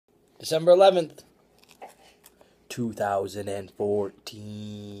December 11th,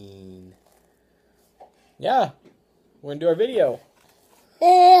 2014. Yeah, we're going to do our video.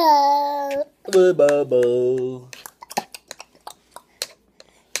 You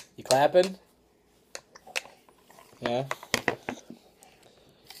clapping? Yeah.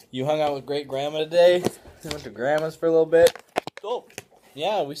 You hung out with great grandma today? You went to grandma's for a little bit? Oh,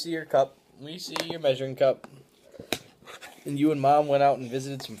 yeah, we see your cup. We see your measuring cup. And you and Mom went out and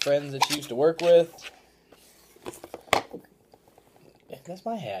visited some friends that she used to work with. That's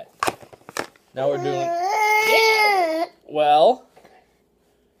my hat. Now we're doing... Yeah. Well,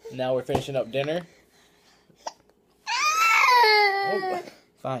 now we're finishing up dinner. Oh,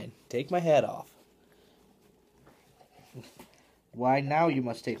 fine. Take my hat off. Why now you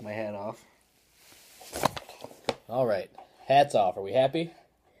must take my hat off? Alright. Hat's off. Are we happy?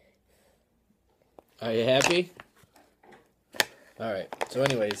 Are you happy? Alright. So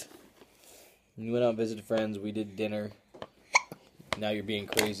anyways, we went out and visited friends. We did dinner. Now you're being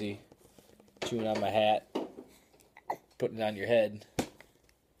crazy. Chewing on my hat. Putting it on your head.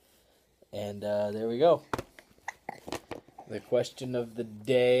 And there we go. The question of the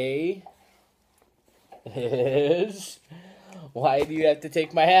day is, why do you have to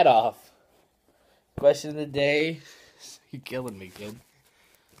take my hat off? Question of the day, you're killing me, kid,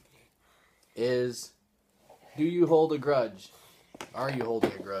 is, do you hold a grudge? Are you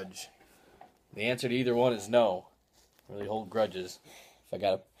holding a grudge? The answer to either one is no. I really hold grudges. If I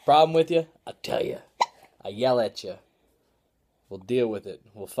got a problem with you, I'll tell you. I yell at you. We'll deal with it.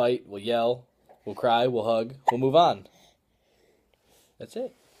 We'll fight, we'll yell, we'll cry, we'll hug, we'll move on. That's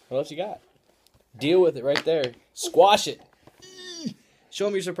it. What else you got? Deal with it right there. Squash it. Show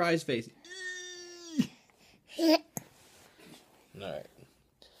them your surprise face. Alright.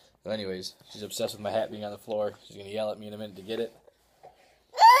 Well, anyways, she's obsessed with my hat being on the floor. She's going to yell at me in a minute to get it.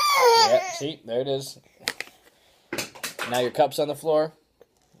 Yep, see? There it is. Now your cup's on the floor.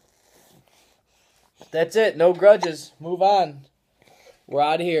 That's it. No grudges. Move on. We're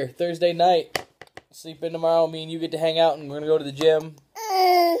out of here. Thursday night. Sleep in tomorrow. Me and you get to hang out, and we're going to go to the gym.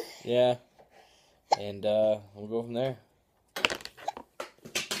 Yeah. And we'll go from there.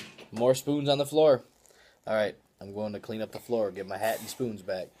 More spoons on the floor. Alright. I'm going to clean up the floor. Get my hat and spoons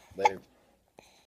back. Later.